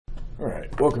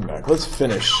Alright, welcome back. Let's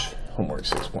finish homework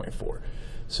 6.4.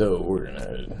 So we're going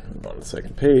to move on to the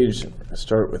second page. And we're going to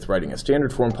start with writing a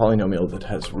standard form polynomial that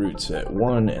has roots at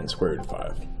 1 and square root of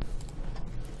 5.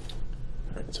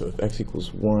 Alright, so if x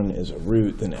equals 1 is a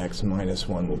root, then x minus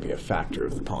 1 will be a factor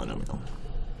of the polynomial.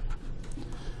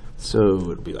 So it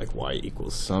would be like y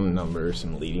equals some number,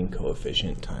 some leading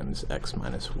coefficient, times x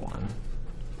minus 1.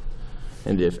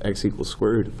 And if x equals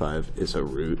square root of 5 is a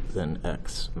root, then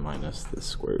x minus the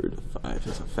square root of 5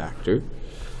 is a factor.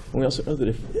 And we also know that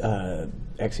if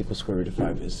x equals square root of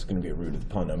 5 is going to be a root of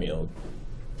the polynomial,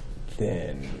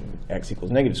 then x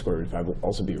equals negative square root of 5 will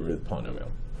also be a root of the polynomial.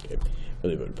 Okay.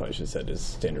 Really what I probably should have said is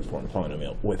standard form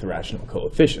polynomial with rational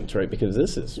coefficients, right? Because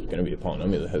this is going to be a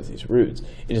polynomial that has these roots.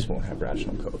 It just won't have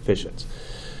rational coefficients.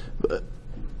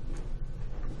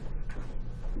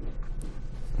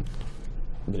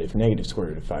 But if negative square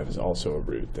root of 5 is also a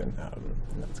root, then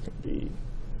that's going to be,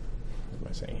 what am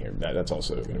I saying here? That's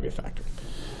also going to be a factor.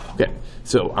 Okay,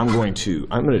 so I'm going to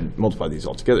multiply these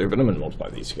all together, but I'm going to multiply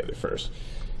these together first.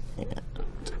 And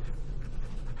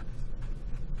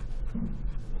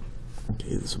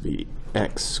okay, this will be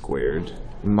x squared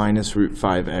minus root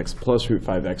 5x plus root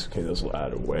 5x. Okay, those will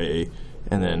add away.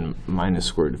 And then minus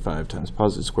square root of 5 times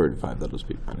positive square root of 5, that'll just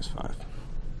be minus 5.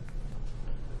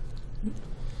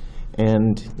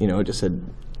 And, you know, it just said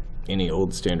any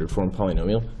old standard form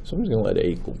polynomial, so I'm just going to let a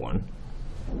equal 1.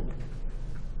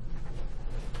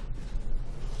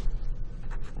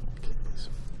 Okay, so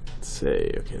let's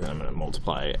say, okay, then I'm going to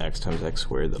multiply x times x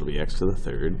squared, that'll be x to the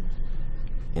third.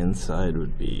 Inside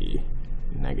would be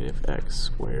negative x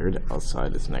squared,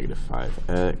 outside is negative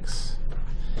 5x.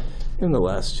 And the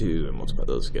last two, I multiply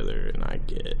those together, and I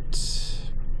get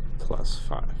plus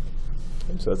 5.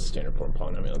 So that's a standard form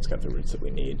polynomial. It's got the roots that we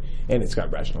need, and it's got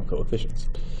rational coefficients.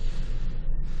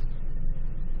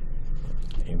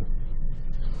 Okay.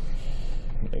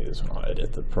 Maybe this one I'll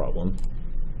edit the problem.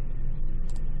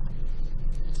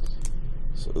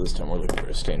 So this time we're looking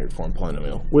for a standard form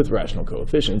polynomial with rational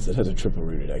coefficients that has a triple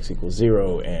root at x equals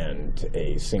 0 and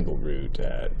a single root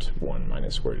at 1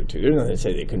 minus square root of 2. There's nothing to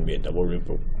say they couldn't be a double root,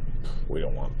 but we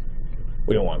don't want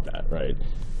that, right?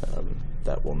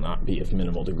 That will not be of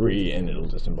minimal degree, and it'll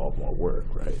just involve more work,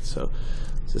 right? So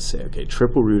let's just say, okay,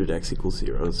 triple root at x equals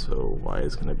 0, so y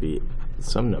is going to be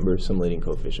some number, some leading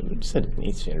coefficient. We just said it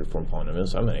needs standard form polynomial,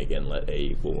 so I'm going to again let a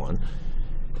equal 1.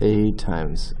 A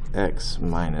times x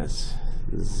minus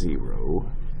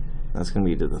 0, that's going to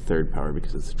be to the third power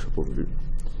because it's a triple root.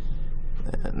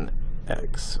 Then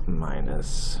x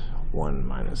minus 1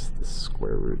 minus the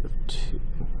square root of 2.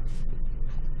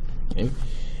 Okay.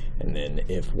 And then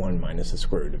if 1 minus the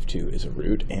square root of 2 is a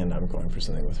root, and I'm going for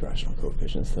something with rational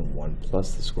coefficients, then 1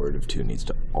 plus the square root of 2 needs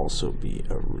to also be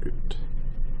a root.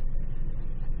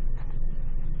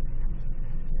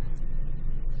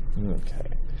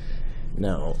 Okay.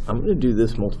 Now, I'm going to do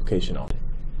this multiplication on,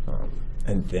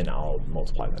 and then I'll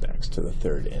multiply that x to the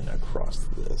third and across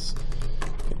this.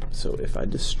 Okay. So if I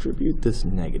distribute this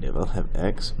negative, I'll have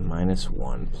x minus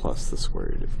 1 plus the square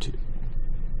root of 2.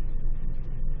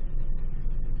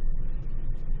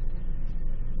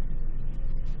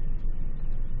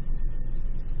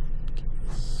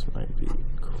 Might be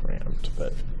cramped,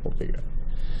 but we'll figure it out.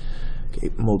 Okay,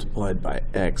 multiplied by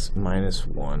x minus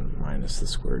 1 minus the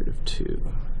square root of 2.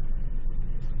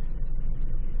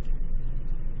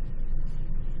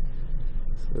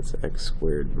 So that's x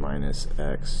squared minus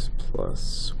x plus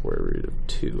square root of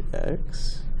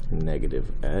 2x,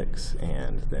 negative x,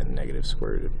 and then negative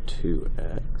square root of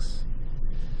 2x.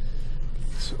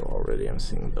 So already I'm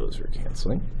seeing those are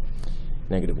canceling.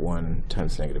 Negative 1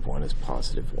 times negative 1 is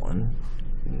positive 1.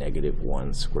 Negative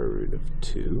 1 square root of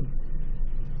 2,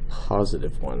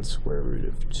 positive 1 square root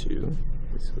of 2,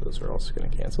 so those are also going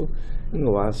to cancel. And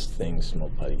the last things to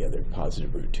multiply together,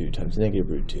 positive root 2 times negative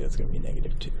root 2, that's going to be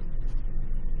negative 2.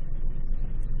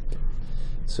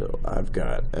 So I've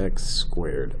got x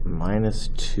squared minus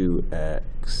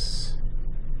 2x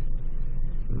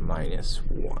minus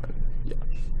 1. Yeah.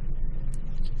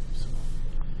 So,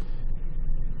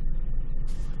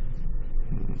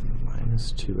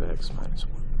 minus 2x minus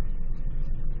 1.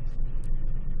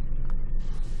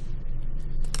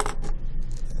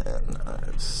 And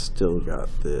I've still got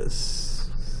this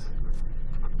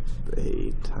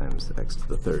a times x to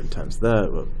the third times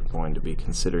that. We're going to be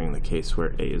considering the case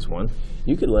where a is 1.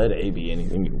 You could let a be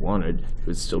anything you wanted. It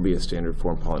would still be a standard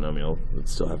form polynomial. It would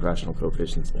still have rational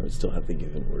coefficients, and it would still have the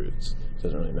given roots. It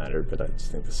doesn't really matter, but I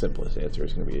just think the simplest answer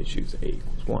is going to be to choose a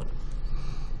equals 1.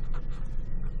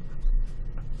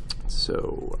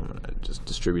 So I'm going to just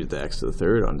distribute the x to the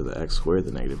third onto the x squared,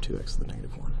 the negative 2x to the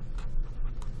negative 1.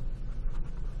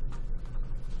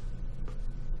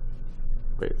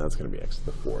 wait, that's going to be x to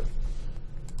the fourth.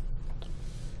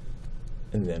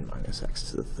 And then minus x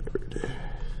to the third.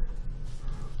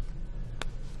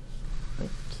 Right.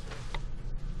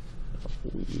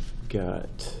 We've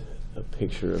got a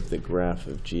picture of the graph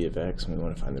of g of x, and we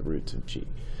want to find the roots of g.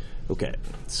 Okay,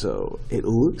 so it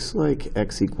looks like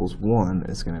x equals 1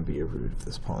 is going to be a root of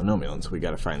this polynomial, and so we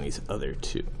got to find these other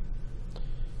two.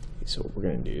 Okay, so what we're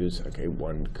going to do is, okay,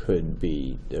 1 could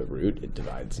be the root, it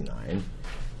divides 9.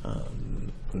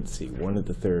 Let's see, 1 to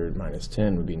the third minus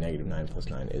 10 would be negative 9 plus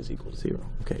 9 is equal to 0.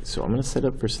 Okay, so I'm going to set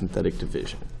up for synthetic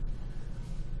division.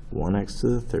 1x to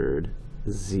the third,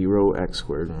 0x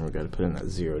squared, and we've got to put in that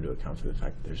 0 to account for the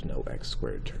fact that there's no x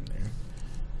squared term there.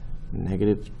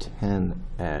 Negative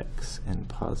 10x and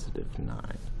positive 9.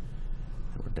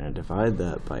 And we're going to divide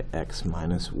that by x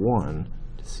minus 1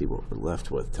 to see what we're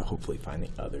left with to hopefully find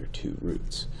the other two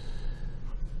roots.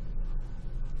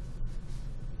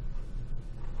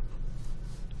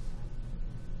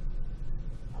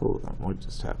 Hold on, what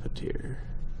just happened here?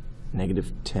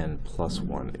 Negative 10 plus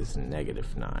 1 is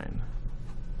negative 9.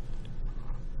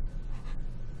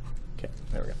 Okay,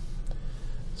 there we go.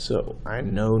 So I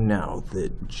know now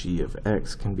that g of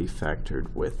x can be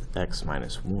factored with x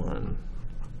minus 1.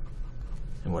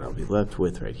 And what I'll be left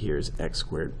with right here is x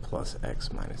squared plus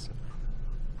x minus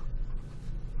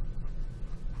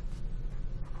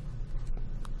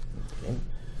 9. Okay,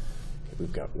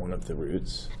 we've got one of the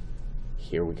roots.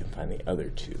 Here we can find the other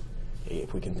two.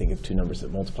 If we can think of two numbers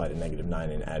that multiply to negative 9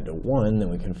 and add to 1, then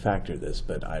we can factor this,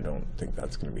 but I don't think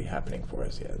that's going to be happening for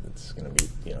us yet. It's going to be,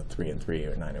 3 and 3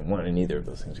 or 9 and 1, and neither of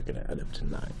those things are going to add up to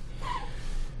 9.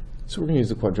 So we're going to use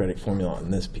the quadratic formula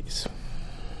on this piece.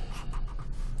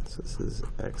 So this is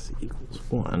x equals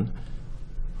 1.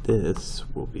 This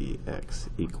will be x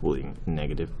equaling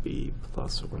negative b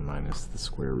plus or minus the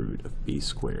square root of b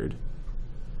squared.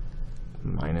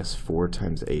 Minus 4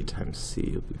 times a times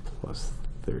c will be plus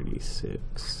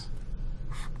 36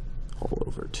 all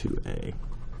over 2a.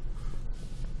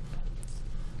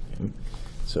 Okay.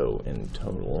 So in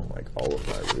total, like all of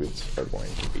my roots are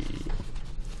going to be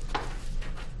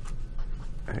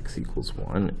x equals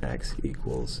 1, x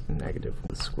equals negative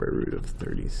the square root of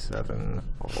 37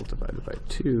 all divided by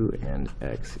 2, and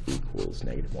x equals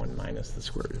negative 1 minus the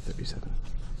square root of 37.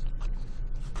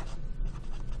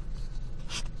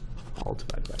 All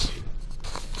divided by 2.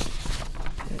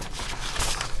 Okay.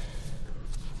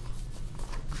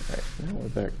 Alright, now we're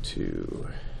back to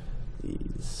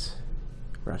these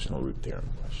rational root theorem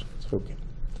questions. Okay.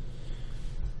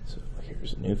 So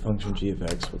here's a new function g of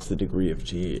x. What's the degree of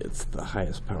g? It's the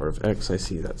highest power of x. I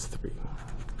see that's 3.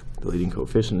 The leading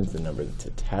coefficient is the number that's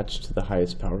attached to the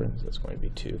highest power, so that's going to be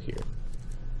 2 here.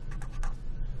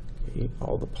 Okay,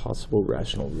 all the possible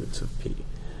rational roots of p.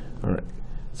 Alright,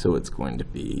 so it's going to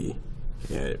be,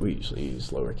 we usually use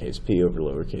lowercase p over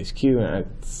lowercase q, and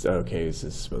it's okay, this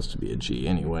is supposed to be a g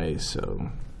anyway, so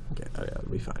okay, that'll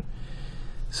be fine.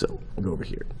 So we'll go over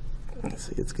here. Let's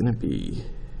see, it's going to be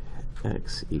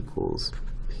x equals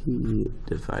p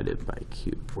divided by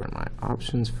q, where my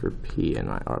options for p and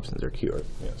my options are q are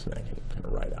something I can kind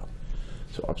of write out.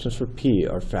 So options for p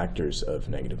are factors of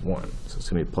negative 1, so it's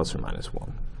going to be plus or minus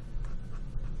 1.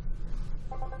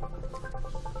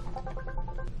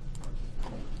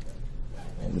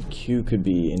 And q could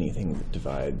be anything that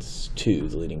divides 2,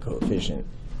 the leading coefficient.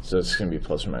 So it's going to be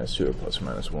plus or minus 2 or plus or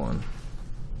minus 1.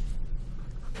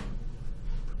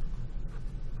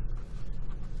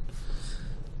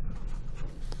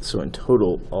 So in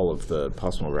total, all of the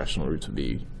possible rational roots would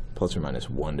be plus or minus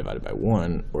 1 divided by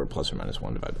 1, or plus or minus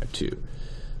 1 divided by 2.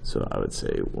 So I would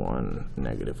say 1,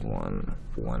 negative 1,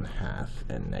 1/2,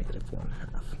 and negative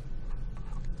 1/2.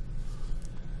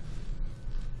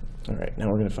 All right, now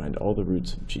we're going to find all the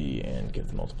roots of g and give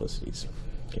the multiplicities.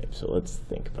 Okay, so let's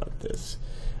think about this.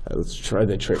 Let's try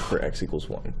the trick for x equals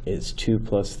 1. Is 2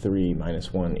 plus 3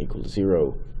 minus 1 equal to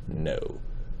 0? No.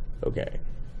 Okay,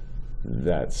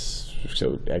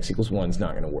 so x equals 1 is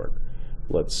not going to work.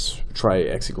 Let's try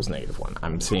x equals negative 1.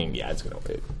 I'm saying, yeah, it's going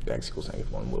to x equals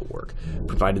negative 1 will work,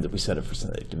 provided that we set it for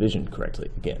synthetic division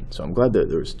correctly again. So I'm glad that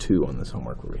there was 2 on this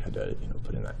homework where we had to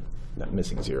put in that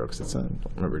missing 0, because I don't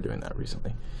remember doing that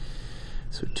recently.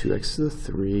 So 2x to the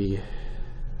 3,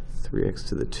 3x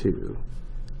to the 2,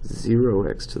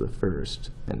 0x to the first,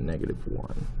 and negative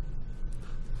 1.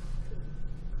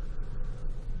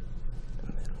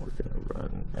 And then we're going to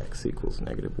run x equals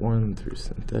negative 1 through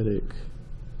synthetic.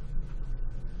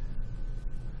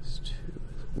 This 2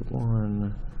 is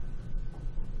 1.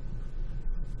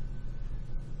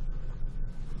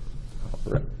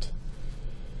 All right.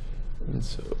 And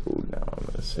so now I'm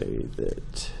going to say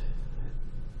that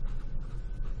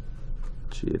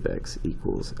g of x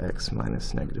equals x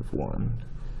minus negative 1,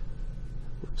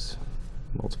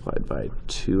 multiplied by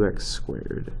 2x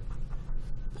squared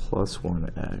plus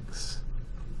 1x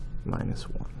minus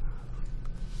 1.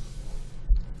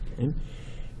 Okay.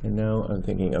 And now I'm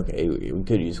thinking, okay, we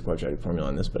could use the quadratic formula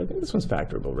on this, but I think this one's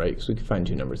factorable, right? Because we could find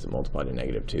two numbers that multiply to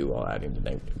negative 2 while adding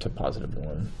to positive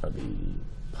 1, or the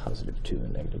positive 2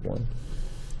 and negative 1.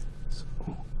 So,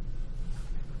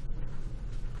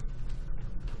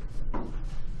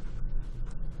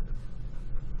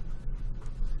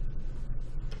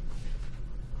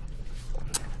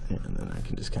 and then I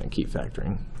can just kind of keep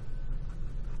factoring.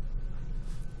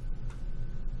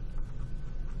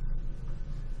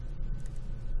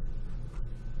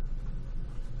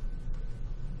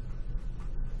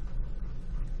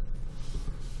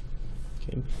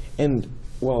 And,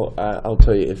 well, I'll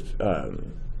tell you, if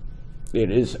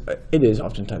it is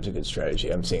oftentimes a good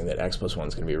strategy. I'm seeing that x plus 1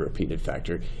 is going to be a repeated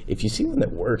factor. If you see one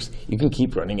that works, you can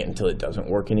keep running it until it doesn't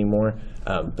work anymore.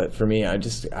 But for me, I'm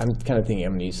kind of thinking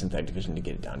I'm going to use synthetic division to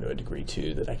get it down to a degree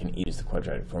 2 that I can use the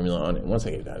quadratic formula on. And once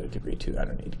I get it down to degree 2, I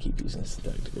don't need to keep using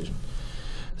synthetic division.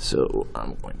 So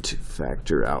I'm going to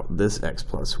factor out this x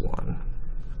plus 1,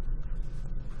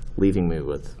 leaving me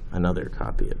with another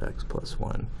copy of x plus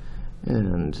 1.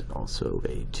 And also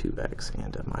a 2x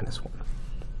and a minus 1.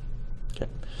 Okay,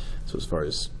 so as far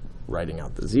as writing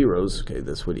out the zeros, okay,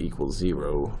 this would equal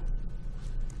 0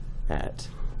 at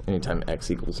anytime x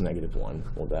equals negative 1.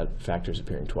 Well, that factor is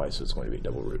appearing twice, so it's going to be a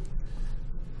double root.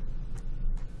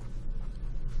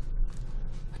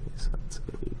 Okay, so that's a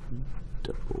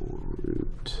double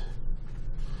root.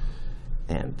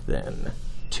 And then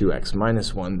 2x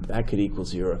minus 1, that could equal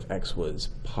 0 if x was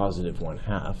positive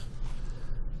 1/2.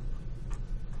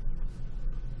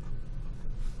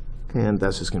 And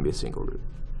that's just going to be a single root.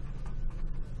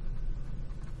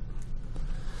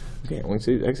 Okay, and we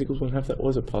see x equals 1/2, that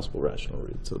was a possible rational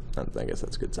root, so I guess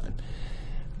that's a good sign.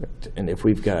 Right. And if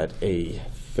we've got a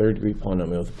third-degree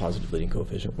polynomial with a positive leading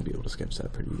coefficient, we'll be able to sketch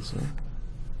that pretty easily.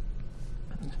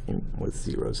 With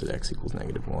zeros at x equals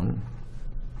negative 1,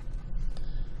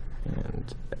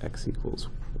 and x equals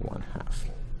 1/2. All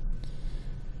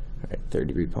right,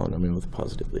 third-degree polynomial with a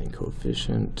positive leading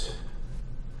coefficient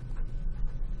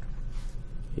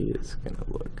is going to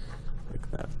look like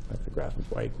that, like the graph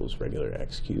of y equals regular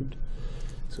x cubed.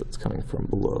 So it's coming from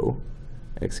below.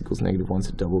 X equals negative 1 is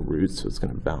a double root, so it's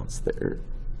going to bounce there.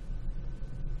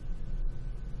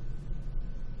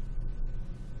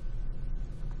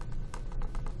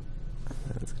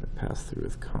 And it's going to pass through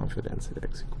with confidence at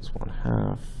x equals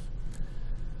 1/2.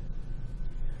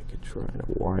 I could draw in a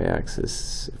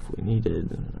y-axis if we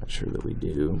needed. I'm not sure that we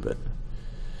do, but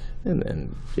and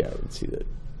then yeah, we'd see that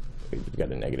we've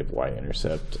got a negative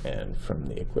y-intercept, and from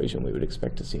the equation we would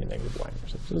expect to see a negative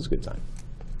y-intercept, so that's a good sign.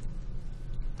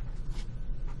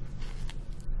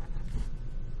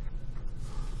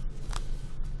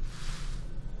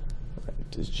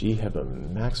 Right, does G have a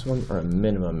maximum or a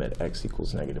minimum at x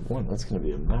equals negative 1? That's going to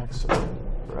be a maximum,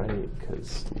 right?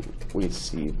 Because we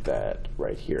see that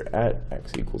right here at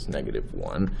x equals negative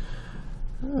 1,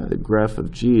 the graph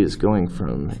of G is going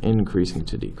from increasing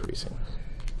to decreasing.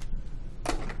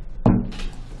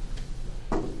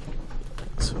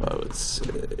 So I would say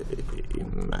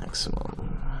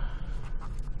maximum.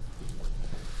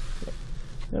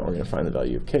 Now we're going to find the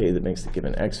value of k that makes the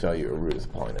given x value a root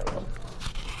of the polynomial.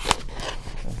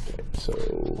 Okay,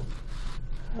 so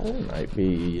that might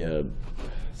be a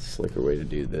slicker way to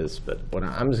do this, but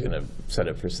I'm just going to set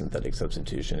it for synthetic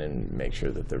substitution and make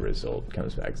sure that the result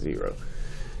comes back 0.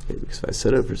 Okay, because if I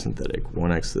set it for synthetic,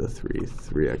 1x to the 3,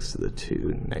 3x to the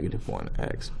 2, negative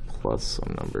 1x plus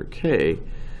some number k,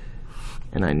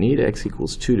 and I need x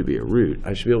equals 2 to be a root,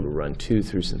 I should be able to run 2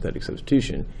 through synthetic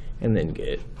substitution and then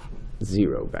get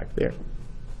 0 back there.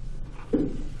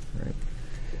 Right.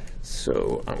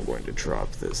 So I'm going to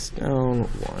drop this down.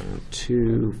 1,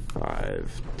 2,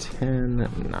 5,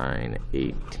 10, 9,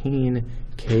 18.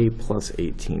 K plus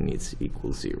 18 needs to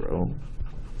equal 0.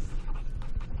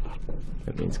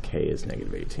 That means k is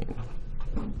negative 18.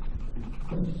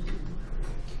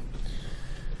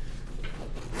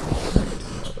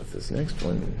 With this next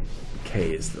one,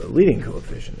 k is the leading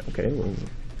coefficient. Okay, we'll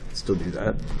still do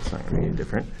that. It's not going to be any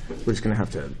different. We're just going to have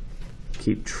to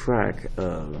keep track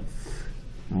of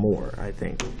more, I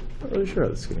think. I'm not really sure how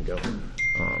this is going to go.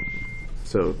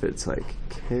 So if it's like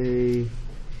k,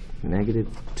 negative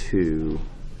 2,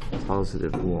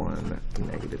 positive 1,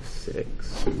 negative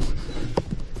 6.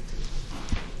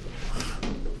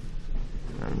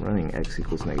 I'm running x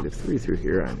equals negative 3 through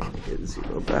here. I need to get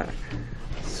 0 back.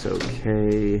 So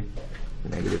k,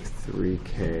 negative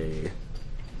 3k,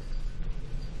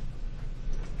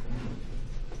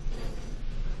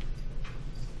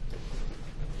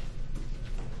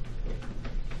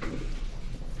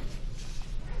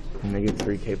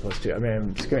 3k plus 2. I mean,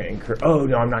 I'm just going to incur. Oh,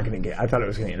 no, I'm not going to get. I thought I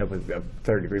was going to end up with a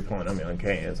third-degree polynomial in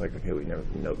k, and it's like, okay, we'd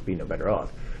be no better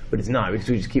off. But it's not, because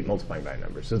we just keep multiplying by a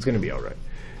number, so it's going to be all right.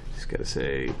 Just got to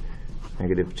say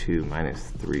negative 2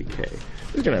 minus 3k.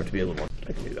 It's going to have to be a little more.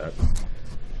 I can do that.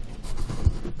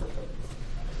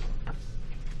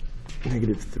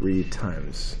 Negative 3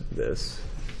 times this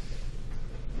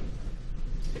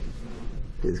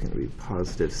is going to be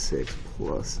positive 6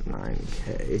 plus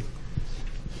 9k.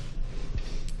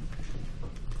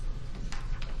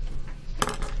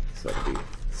 So that would be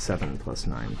 7 plus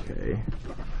 9k.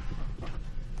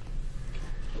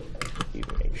 Need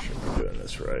to make sure I'm doing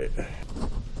this right.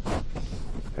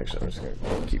 Actually, I'm just going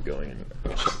to keep going and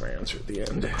check my answer at the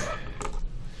end.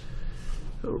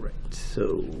 Alright,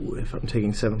 so if I'm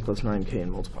taking 7 plus 9k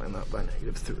and multiplying that by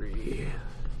negative 3,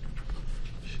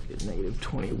 I should get negative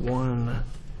 21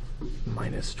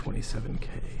 minus 27k.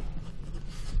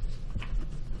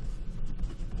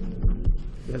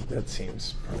 That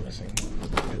seems promising,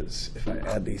 because if I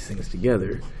add these things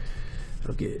together,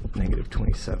 I'll get negative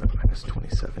 27 minus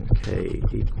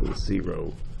 27k equals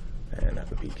 0, and that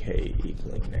would be k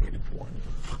equaling negative 1.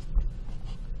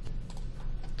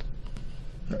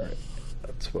 Alright.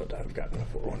 That's what I've gotten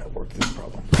before when I worked this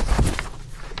problem.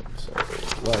 So,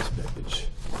 last page.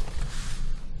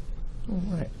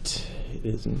 Alright. It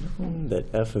is known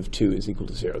that f of 2 is equal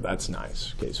to 0. That's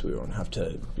nice. Okay, so we won't have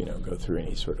to, go through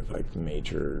any sort of like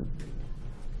major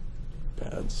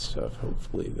bad stuff.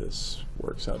 Hopefully this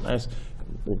works out nice.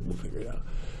 We'll figure it out.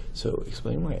 So,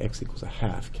 explain why x equals a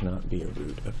half cannot be a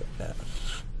root of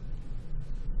f.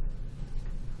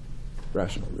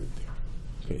 Rational root there.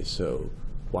 Okay, so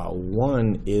while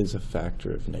 1 is a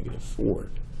factor of negative 4,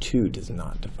 2 does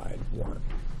not divide 1.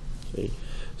 Okay?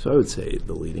 So I would say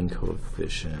the leading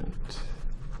coefficient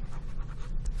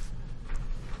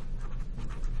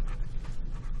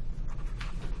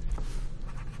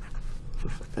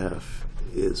of f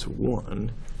is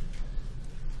 1,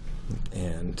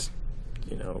 and,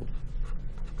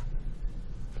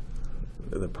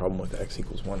 the problem with x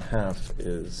equals 1/2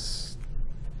 is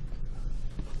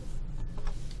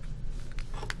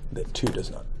that 2 is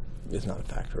not a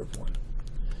factor of 1.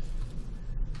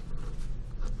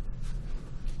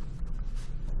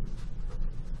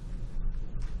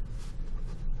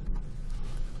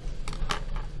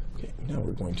 Okay, now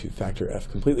we're going to factor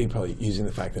f completely, probably using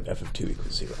the fact that f of 2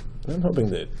 equals 0. And I'm hoping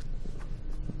that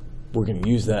we're going to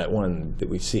use that one that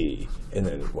we see, and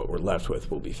then what we're left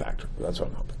with will be factorable. That's what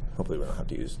I'm hoping. Hopefully we don't have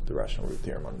to use the rational root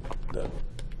theorem on the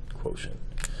quotient.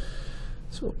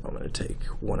 So I'm going to take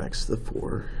 1x to the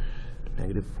 4,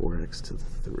 negative 4x to the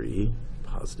 3,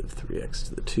 positive 3x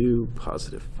to the 2,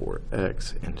 positive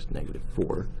 4x, and negative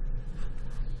 4.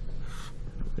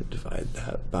 I'm going to divide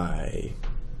that by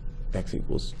x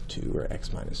equals 2, or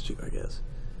x minus 2, I guess.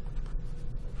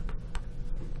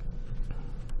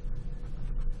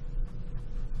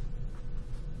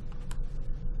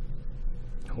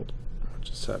 Hold on, what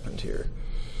just happened here?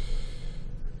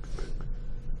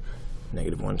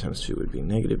 Negative 1 times 2 would be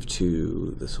negative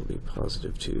 2. This will be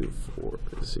positive 2 for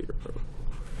 0.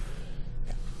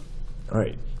 Yeah. All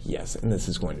right, yes, and this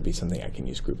is going to be something I can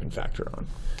use group and factor on.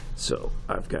 So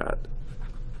I've got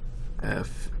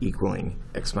f equaling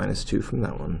x minus 2 from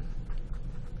that one,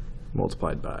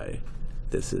 multiplied by,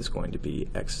 this is going to be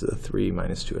x to the 3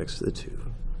 minus 2x to the 2,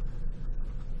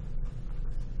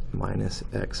 minus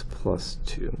x plus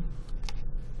 2.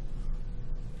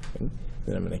 Okay.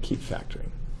 Then I'm going to keep factoring.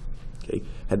 Okay.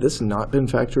 Had this not been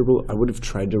factorable, I would have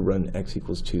tried to run x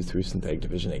equals 2 through synthetic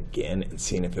division again and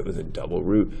seen if it was a double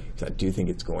root, because I do think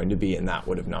it's going to be, and that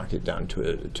would have knocked it down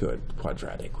to a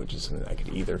quadratic, which is something I could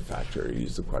either factor or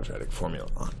use the quadratic formula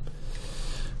on.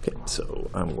 Okay, so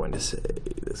I'm going to say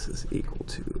this is equal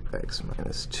to x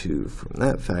minus 2 from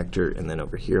that factor, and then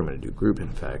over here I'm going to do group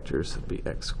and factor, so it'll be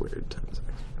x squared times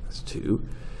x minus 2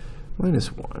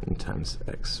 minus 1 times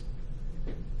x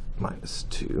minus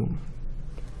 2.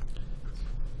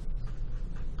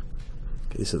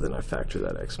 Okay, so then I factor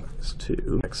that x minus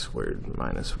 2, x squared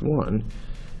minus 1,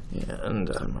 and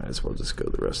I might as well just go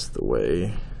the rest of the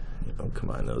way,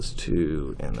 combine those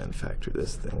two, and then factor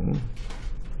this thing.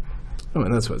 Oh,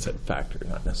 and that's what it said, factor,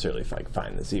 not necessarily if I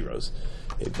find the zeros,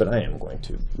 but I am going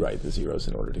to write the zeros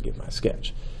in order to give my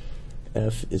sketch.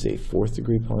 F is a 4th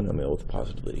degree polynomial with a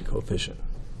positive leading coefficient.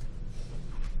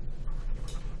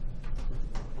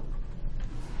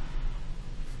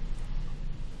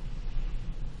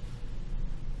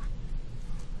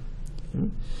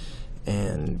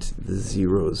 And the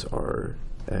zeros are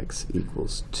x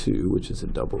equals 2, which is a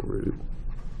double root,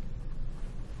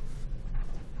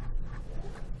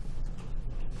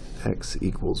 x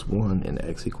equals 1 and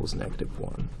x equals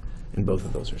 -1. And both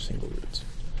of those are single roots.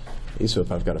 Okay, so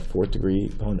if I've got a 4th degree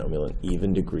polynomial, an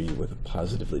even degree with a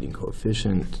positive leading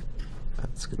coefficient,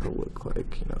 that's going to look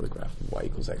like, the graph of y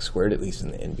equals x squared, at least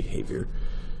in the end behavior.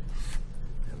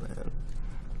 And then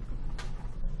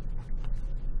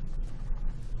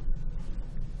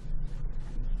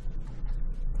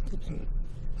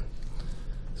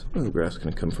so one of the graph's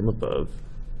going to come from above.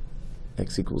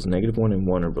 X equals -1 and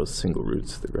 1 are both single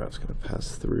roots. The graph's going to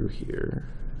pass through here.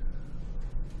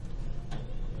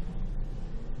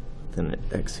 Then at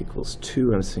x equals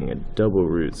 2, I'm seeing a double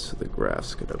root, so the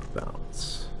graph's going to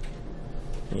bounce.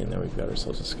 And then we've got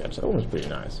ourselves a sketch. That one was pretty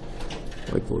nice.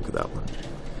 I like the look of that one.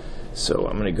 So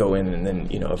I'm going to go in, and then,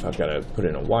 if I've got to put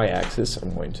in a y-axis,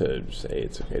 I'm going to say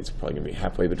it's okay. It's probably going to be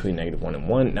halfway between -1 and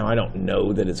 1. Now, I don't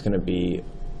know that it's going to be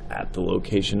at the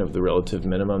location of the relative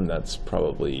minimum. That's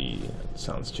probably,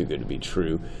 sounds too good to be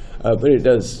true. But it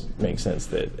does make sense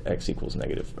that x equals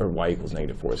negative, or y equals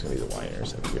 -4 is going to be the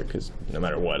y-intercept here, because no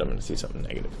matter what, I'm going to see something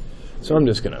negative. So I'm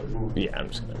just going to, I'm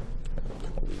just going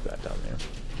to leave that down there.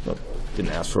 Well,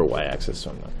 didn't ask for a y-axis, so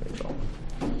I'm not going to draw one.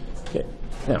 Okay,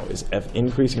 now, is f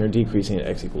increasing or decreasing at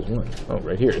x equals 1? Oh,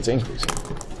 right here, it's increasing.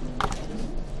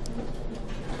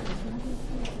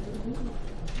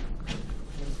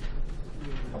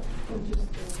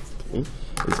 Okay.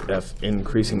 Is f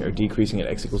increasing or decreasing at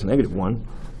x equals -1?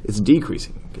 It's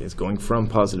decreasing. Okay, it's going from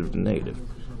positive to negative.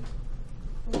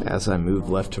 As I move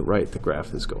left to right, the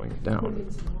graph is going down.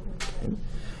 Okay.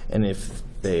 And if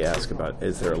they ask about,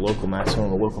 is there a local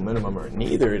maximum or local minimum, or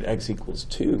neither at x equals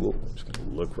 2, well, I'm just going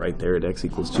to look right there at x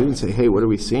equals 2 and say, hey, what are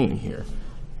we seeing here?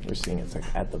 We're seeing it's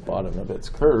like at the bottom of its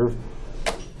curve.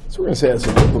 So we're going to say that's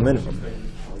a local minimum.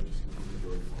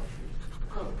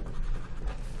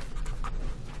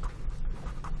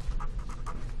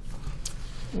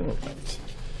 All right.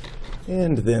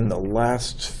 And then the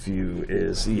last few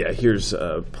is, here's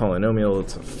a polynomial.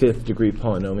 It's a 5th degree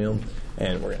polynomial.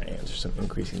 And we're going to answer some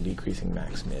increasing, decreasing,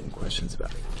 max, min questions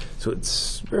about it. So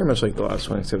it's very much like the last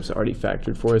one, except it's already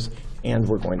factored for us, and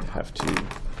we're going to have to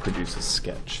produce a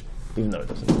sketch, even though it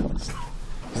doesn't tell us.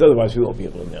 Because otherwise we won't be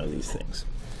able to know these things.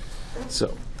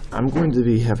 So I'm going to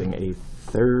be having a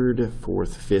 3rd,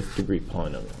 4th, 5th degree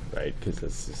polynomial, right? Because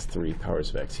this is 3 powers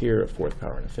of x here, a 4th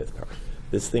power, and a 5th power.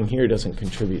 This thing here doesn't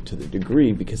contribute to the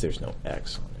degree because there's no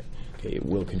x on it. Okay, it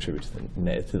will contribute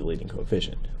to the leading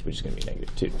coefficient, which is going to be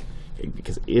 -2.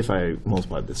 Because if I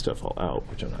multiplied this stuff all out,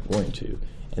 which I'm not going to,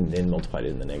 and then multiplied it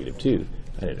in the -2,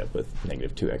 I ended up with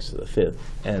 -2x to the 5th,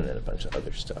 and then a bunch of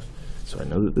other stuff. So I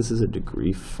know that this is a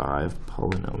degree 5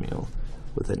 polynomial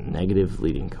with a negative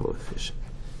leading coefficient.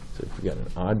 So if we've got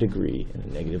an odd degree and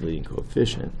a negative leading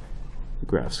coefficient, the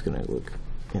graph's going to look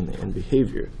in the end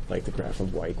behavior like the graph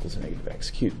of y equals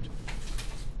 -x cubed.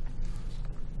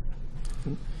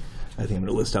 I think I'm going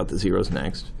to list out the zeros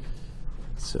next.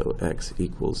 So x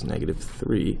equals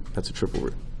 -3, that's a triple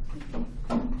root.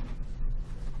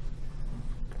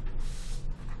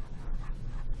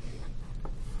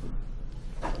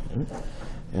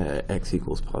 Okay. X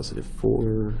equals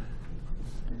 +4,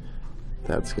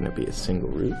 that's going to be a single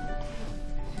root.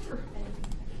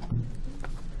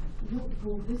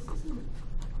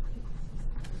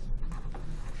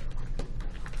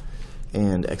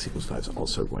 And x equals 5 is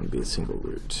also going to be a single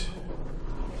root.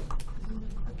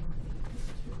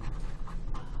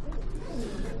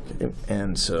 Okay,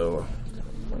 and so,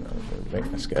 I'm not going to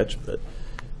make my sketch, but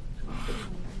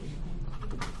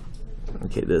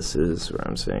okay, this is where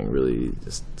I'm saying really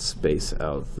just space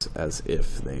out as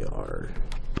if they are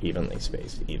evenly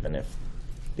spaced, even if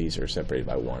these are separated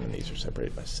by 1 and these are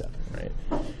separated by 7, right?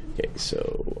 Okay,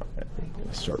 so I'm going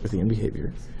to start with the end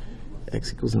behavior.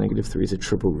 X equals -3 is a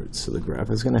triple root, so the graph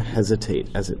is going to hesitate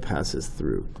as it passes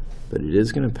through, but it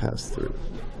is going to pass through.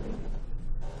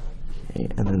 Okay,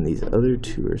 and then these other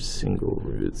two are single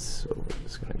roots, so we're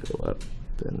just going to go up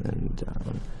and then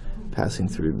down, passing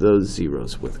through those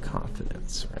zeros with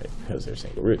confidence, right, because they're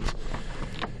single roots.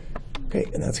 Okay,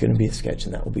 and that's going to be a sketch,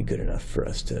 and that will be good enough for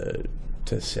us to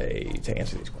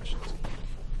answer these questions.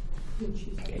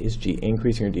 Okay, is g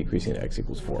increasing or decreasing at x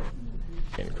equals 4?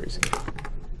 Increasing.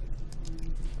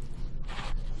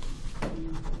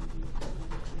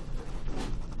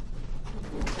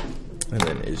 And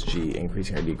then is g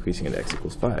increasing or decreasing at x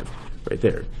equals 5? Right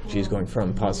there. G is going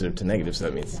from positive to negative, so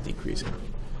that means it's decreasing.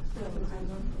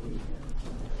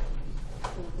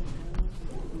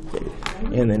 Okay.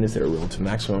 And then is there a relative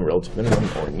maximum, relative minimum,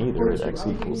 or neither at x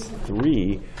equals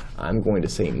 3? I'm going to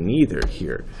say neither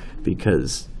here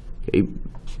because, okay,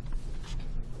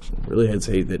 really I'd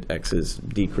say that x is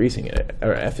decreasing,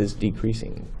 or f is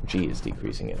decreasing, g is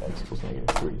decreasing at x equals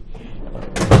 -3.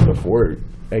 before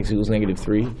x equals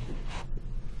 -3,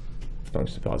 the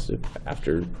function is positive.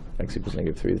 After x equals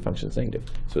 -3, the function is negative.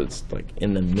 So it's like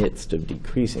in the midst of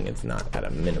decreasing. It's not at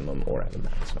a minimum or at a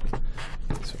maximum.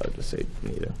 So I would just say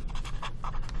neither.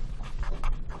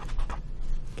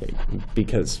 Okay,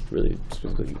 because really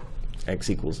specifically x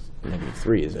equals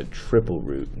 -3 is a triple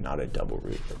root, not a double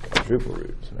root, like a quadruple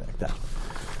root, something like that.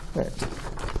 All right,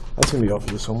 that's going to be all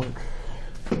for this homework.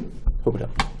 Hope it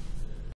helped.